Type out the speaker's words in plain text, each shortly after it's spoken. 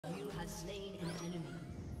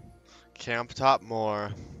Camp top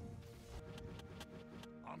more.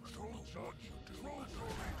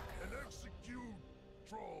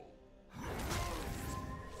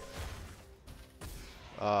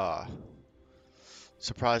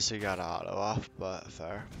 Surprised he got auto off, but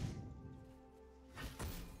fair.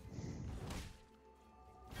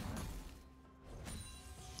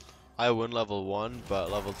 I win level 1,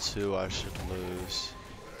 but level 2 I should lose.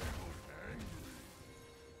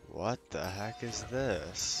 What the heck is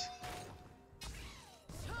this?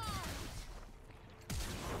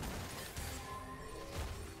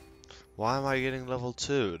 Why am I getting level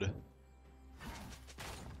 2'd?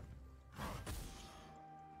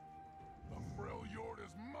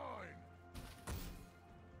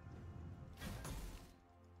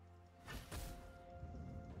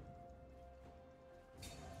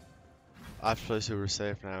 I have to play super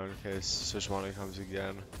safe now in case Switchmoney comes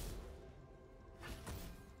again.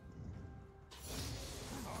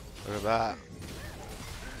 Look at that.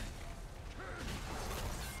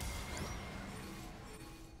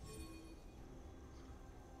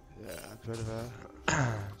 Yeah, a bit of a...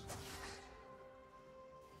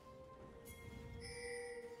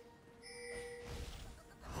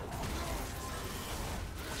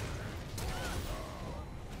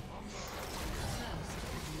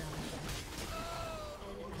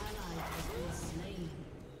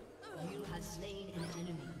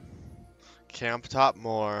 Camp top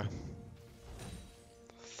more.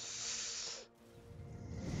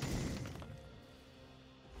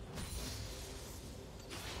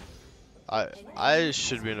 I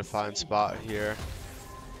should be in a fine spot here.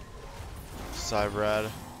 Side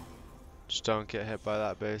red. Just don't get hit by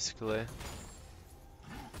that basically.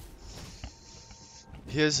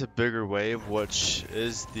 He has a bigger wave, which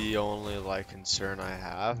is the only like concern I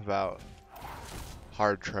have about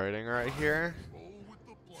hard trading right here.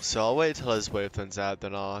 So I'll wait till his wave thins out,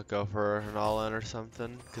 then I'll go for an all-in or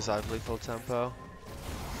something, because I have lethal tempo.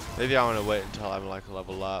 Maybe I want to wait until I'm like a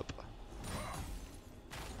level up.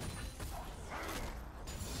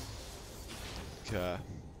 Okay.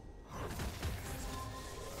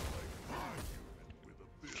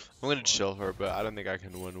 I'm gonna chill her, but I don't think I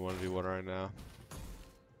can win 1v1 right now.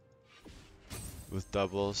 With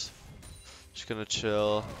doubles. Just gonna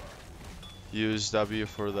chill. Use W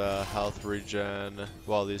for the health regen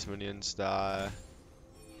while these minions die.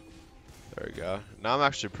 There we go. Now I'm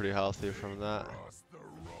actually pretty healthy from that.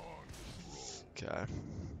 Okay.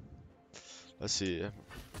 Let's see.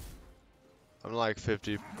 I'm like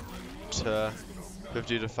 50 to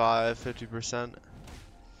 5, 50%.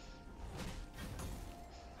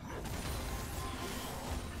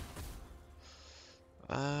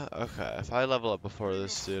 Okay. If I level up before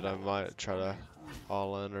this dude, I might try to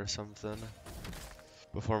all in or something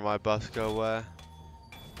before my buffs go away.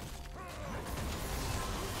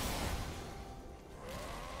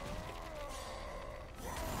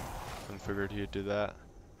 I figured he'd do that.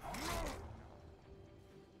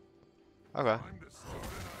 Okay.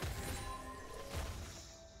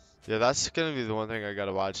 Yeah, that's gonna be the one thing I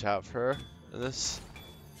gotta watch out for in this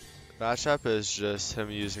matchup, is just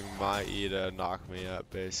him using my E to knock me up,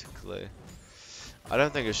 basically. I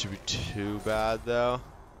don't think it should be too bad, though.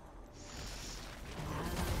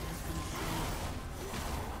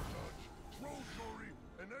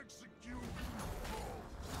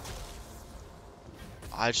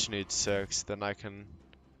 I just need 6, then I can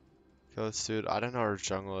kill this dude. I don't know where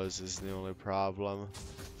jungle is the only problem.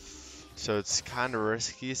 So it's kind of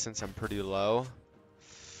risky since I'm pretty low.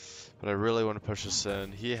 But I really want to push this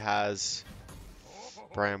in. He has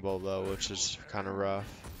Bramble though, which is kind of rough.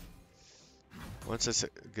 Once I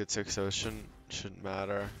get 6 ocean, shouldn't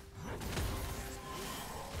matter.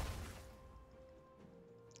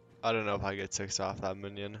 I don't know if I get 6 off that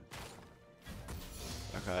minion.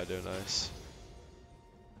 Okay, I do, nice.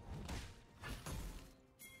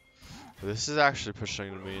 This is actually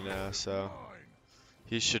pushing to me now, so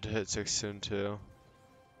he should hit 6 soon too.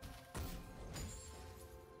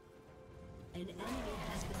 An enemy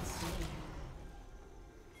has been slain.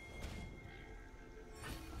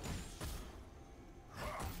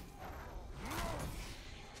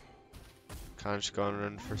 Kind of just going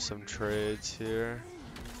in for some trades here.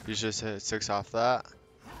 You just hit 6 off that.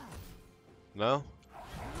 No?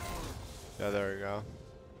 Yeah, there we go.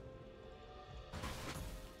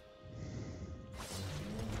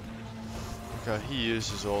 Okay, he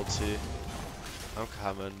used his ulti. I'm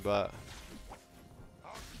coming, but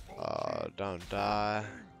don't die.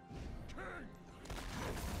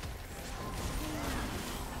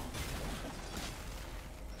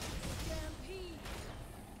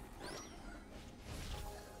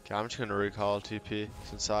 Okay, I'm just gonna recall TP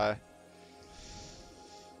since I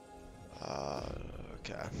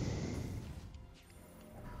Okay.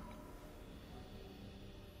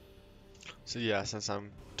 So yeah, since I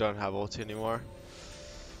don't have ulti anymore,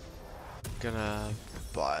 I'm gonna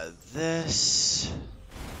buy this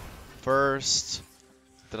first.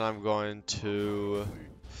 Then I'm going to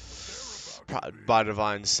buy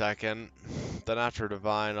Divine second. Then after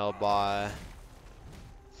Divine, I'll buy.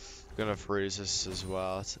 Gonna freeze this as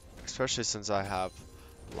well, especially since I have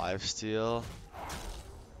lifesteal.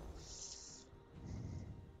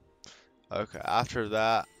 Okay, after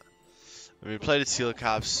that, I mean, plated steel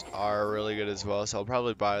caps are really good as well, so I'll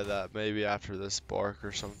probably buy that maybe after this Bork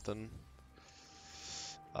or something.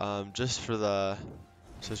 Just for the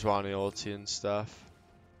Sejuani ulti and stuff.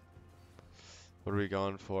 What are we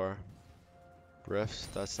going for? Rifts?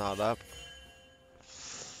 That's not up.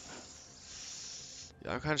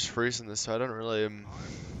 Yeah, I'm kind of just freezing this, so I don't really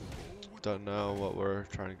don't know what we're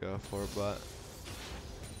trying to go for, but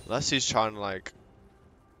unless he's trying to like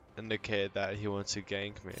indicate that he wants to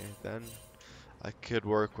gank me, then I could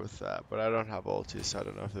work with that. But I don't have ulti, so I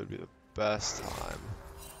don't know if it would be the best time.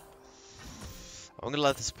 I'm gonna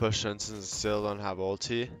let this push in since I still don't have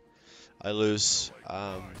ulti. I lose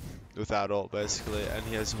without ult basically, and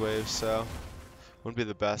he has waves, so wouldn't be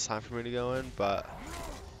the best time for me to go in, but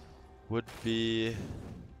would be.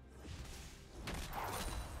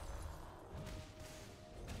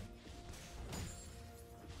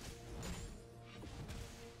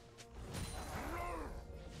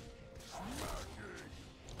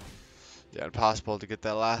 Yeah, impossible to get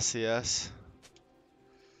that last CS.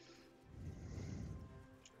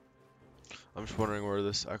 I'm just wondering where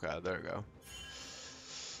this. Okay, there we go.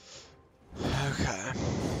 Okay.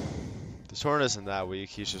 The Soren isn't that weak,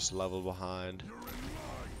 he's just level behind.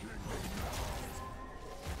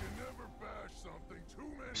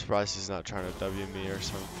 I'm surprised he's not trying to W me or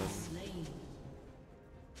something.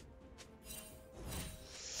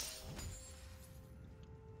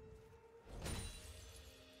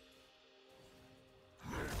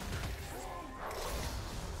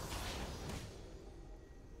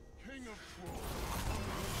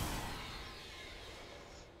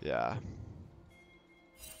 Yeah.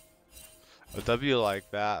 A W like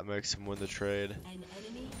that makes him win the trade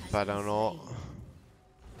if I don't ult.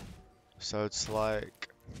 So it's like,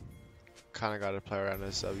 kind of got to play around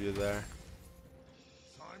his W there.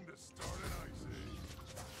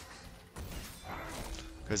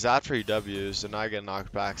 Because after he W's and I get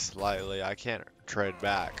knocked back slightly, I can't trade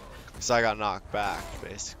back. Because I got knocked back,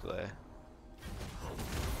 basically.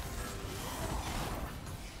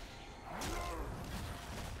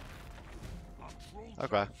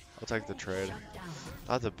 Okay, I'll take the trade.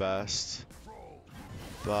 Not the best,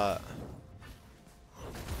 but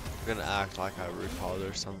I'm gonna act like I recalled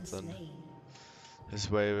or something. His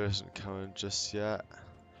wave isn't coming just yet.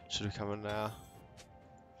 Should be coming now.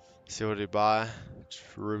 See what he buy.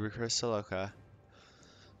 Ruby Crystal, okay. I'm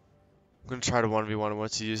gonna try to 1v1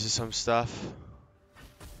 once he uses some stuff.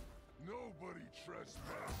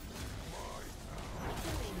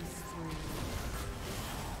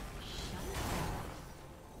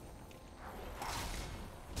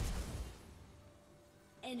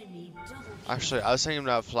 Actually, I was thinking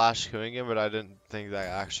about flash killing him, but I didn't think that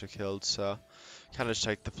actually killed, so kind of just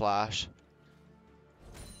take the flash.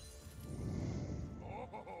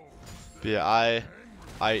 But yeah,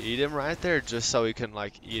 I eat him right there just so he couldn't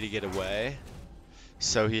like E to get away.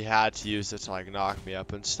 So he had to use it to like knock me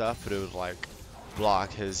up and stuff, but it would like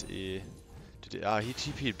block his E. He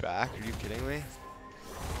TP'd back? Are you kidding me?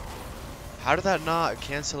 How did that not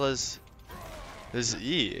cancel his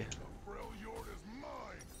E?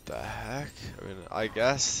 The heck? I mean, I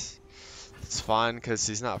guess it's fine because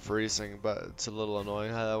he's not freezing, but it's a little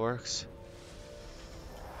annoying how that works.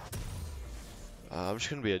 I'm just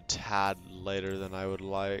gonna be a tad later than I would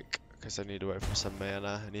like because I need to wait for some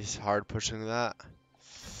mana, and he's hard pushing that.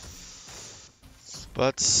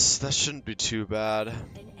 But that shouldn't be too bad.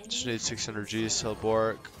 Just need 600 G's till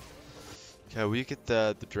Bork. Okay, we get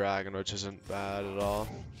the dragon, which isn't bad at all.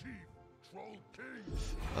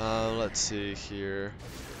 Let's see here.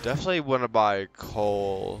 Definitely want to buy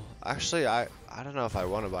coal. Actually, I don't know if I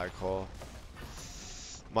want to buy coal.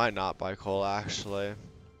 Might not buy coal actually.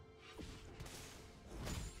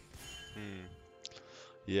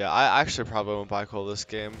 Yeah, I actually probably won't buy coal this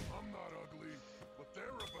game.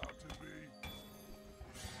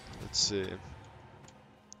 Let's see.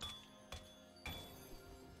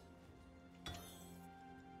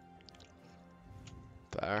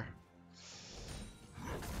 There.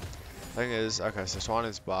 Thing is, okay, so Swan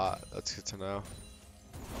is bot. That's good to know.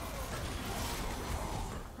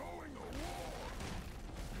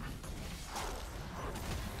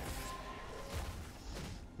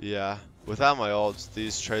 Yeah, without my ults,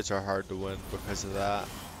 these trades are hard to win because of that.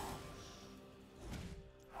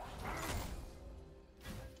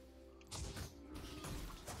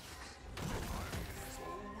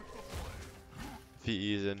 If he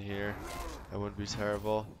E's in here, that wouldn't be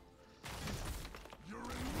terrible.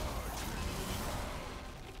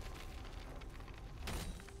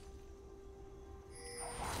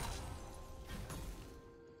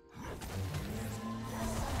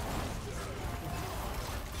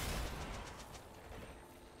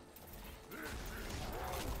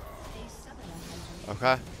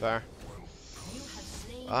 Okay, fair.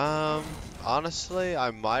 Honestly, I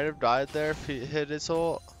might have died there if he hit his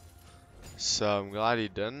ult. So I'm glad he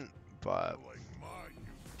didn't, but...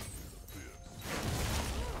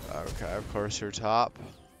 Okay, of course you're top.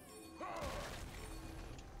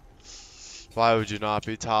 Why would you not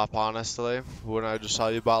be top, honestly? When I just saw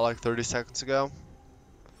you bot like 30 seconds ago?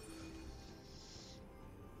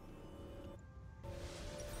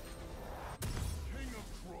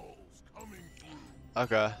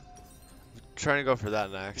 Okay. Trying to go for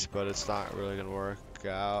that next, but it's not really gonna work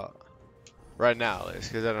out. Right now, at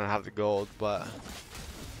least, because I don't have the gold, but...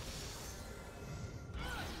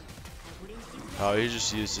 Oh, he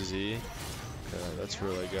just used his E. Okay, that's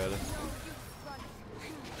really good.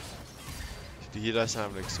 He doesn't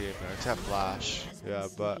have an escape now, except flash. Yeah,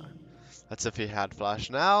 but that's if he had flash.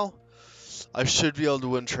 Now, I should be able to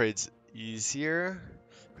win trades easier,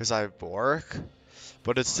 because I have Bork,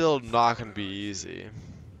 but it's still not going to be easy.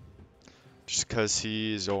 Just because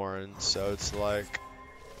he's orange, so it's like,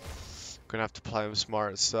 I'm going to have to play him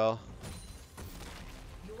smart still.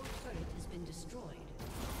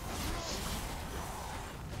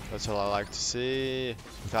 That's what I like to see.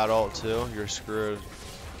 Without ult too, you're screwed.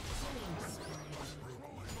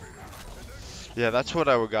 Yeah, that's what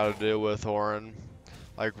I would gotta do with Orin.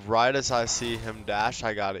 Like right as I see him dash,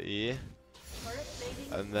 I gotta E.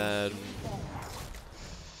 And then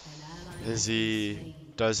his E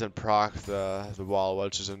doesn't proc the wall,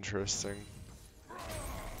 which is interesting.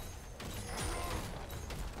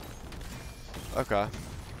 Okay.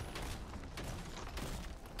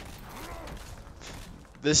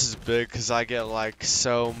 This is big because I get like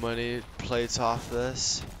so many plates off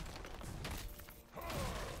this.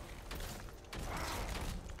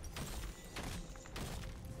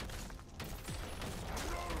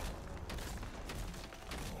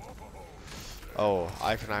 Oh,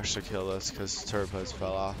 I can actually kill this because turret plates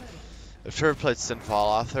fell off. If turret plates didn't fall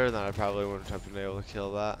off there, then I probably wouldn't have been able to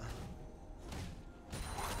kill that.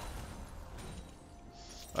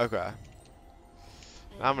 Okay.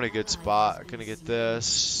 Now I'm in a good spot. Gonna get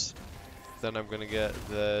this. Then I'm gonna get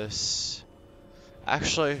this.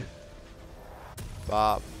 Actually,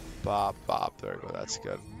 bop, bop, bop. There we go. That's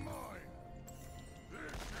good.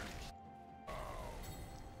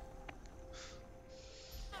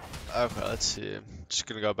 Okay, let's see. Just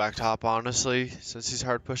gonna go back top, honestly, since he's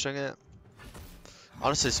hard pushing it.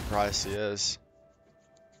 Honestly, surprised he is.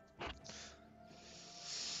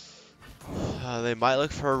 They might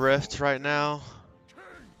look for a rift right now.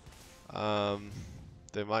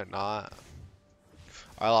 They might not.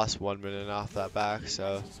 I lost 1 minute off that back,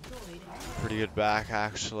 so pretty good back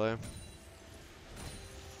actually.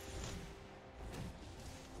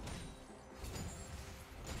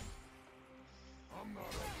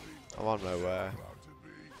 I'm on my way.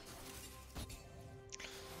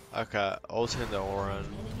 Okay, ult in the Orin,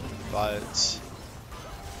 but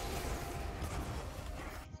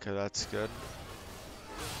okay, that's good.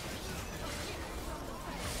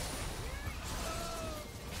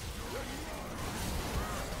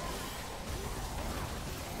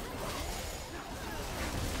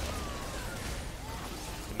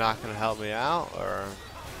 You're not gonna help me out, or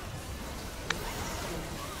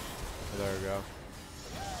oh, there we go.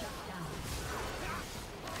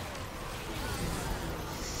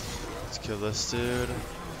 Let's kill this dude.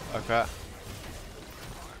 Okay.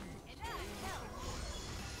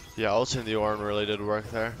 Yeah, ult in the Orin really did work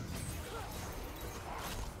there.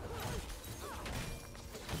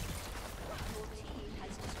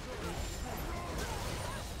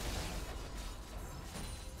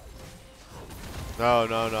 No,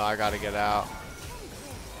 no, no, I gotta get out.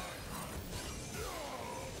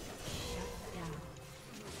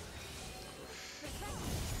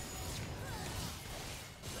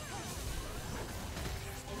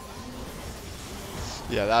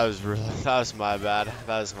 Yeah, that was my bad.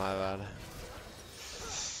 That was my bad.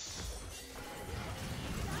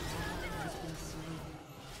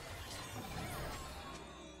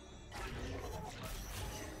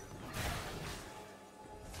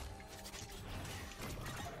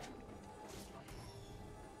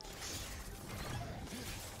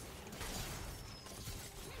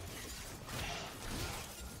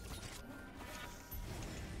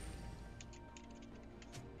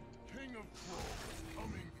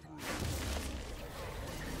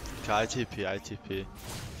 Okay, I TP.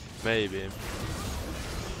 Maybe.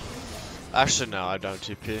 Actually, no, I don't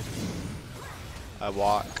TP. I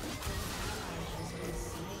walk.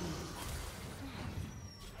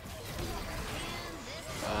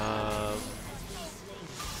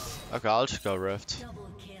 Okay, I'll just go Rift.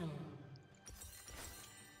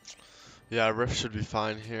 Yeah, Rift should be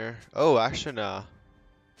fine here. Oh, actually, no.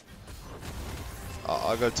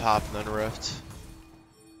 I'll go top and then Rift.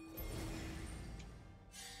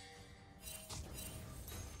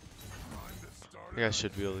 I think I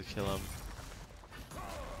should be able to kill him.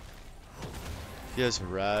 He has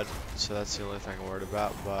red, so that's the only thing I'm worried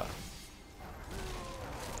about, but...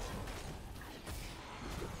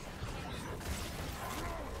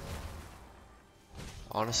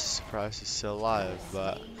 Honestly surprised he's still alive,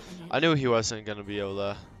 but I knew he wasn't gonna be able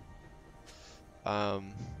to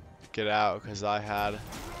get out because I had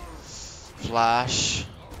flash.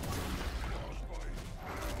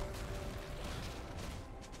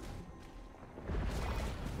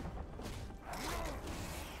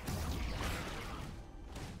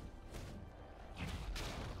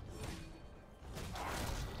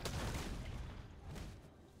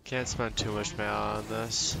 Can't spend too much mana on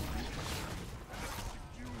this.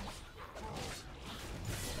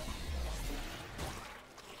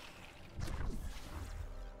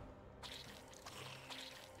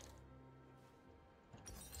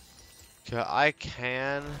 Okay, I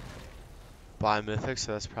can buy Mythic,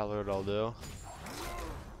 so that's probably what I'll do.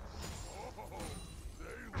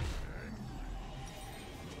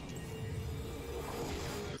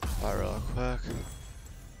 Buy real quick.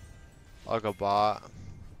 I'll go bot.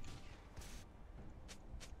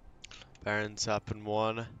 Baron's up in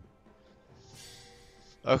 1.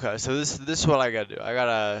 Okay, so this is what I gotta do. I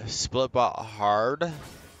gotta split bot hard,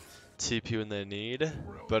 TP when they need,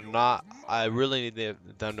 but not. I really need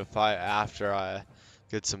them to fight after I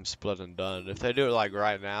get some split and done. If they do it like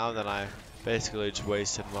right now, then I basically just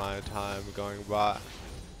wasted my time going bot.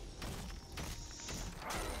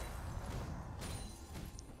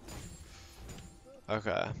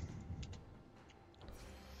 Okay.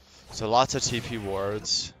 So lots of TP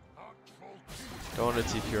wards. Don't want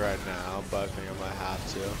to TP right now, but I think I might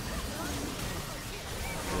have to.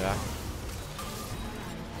 Yeah.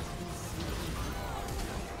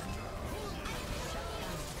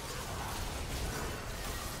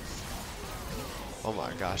 Oh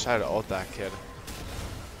my gosh, I had to ult that kid.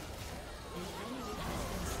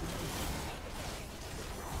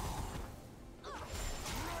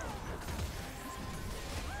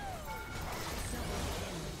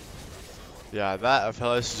 Yeah, that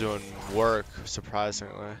Apellis is doing work,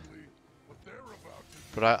 surprisingly.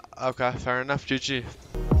 But okay, fair enough, GG.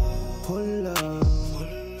 Pull up,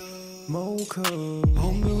 mocha,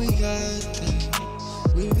 homie, we got this.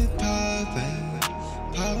 We be poppin',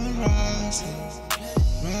 rising,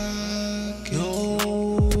 rock.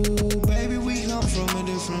 No, baby, we come from a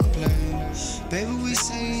different place. Baby, we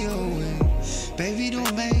say your way. Baby,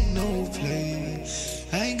 don't make no play.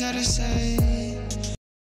 I ain't gotta say.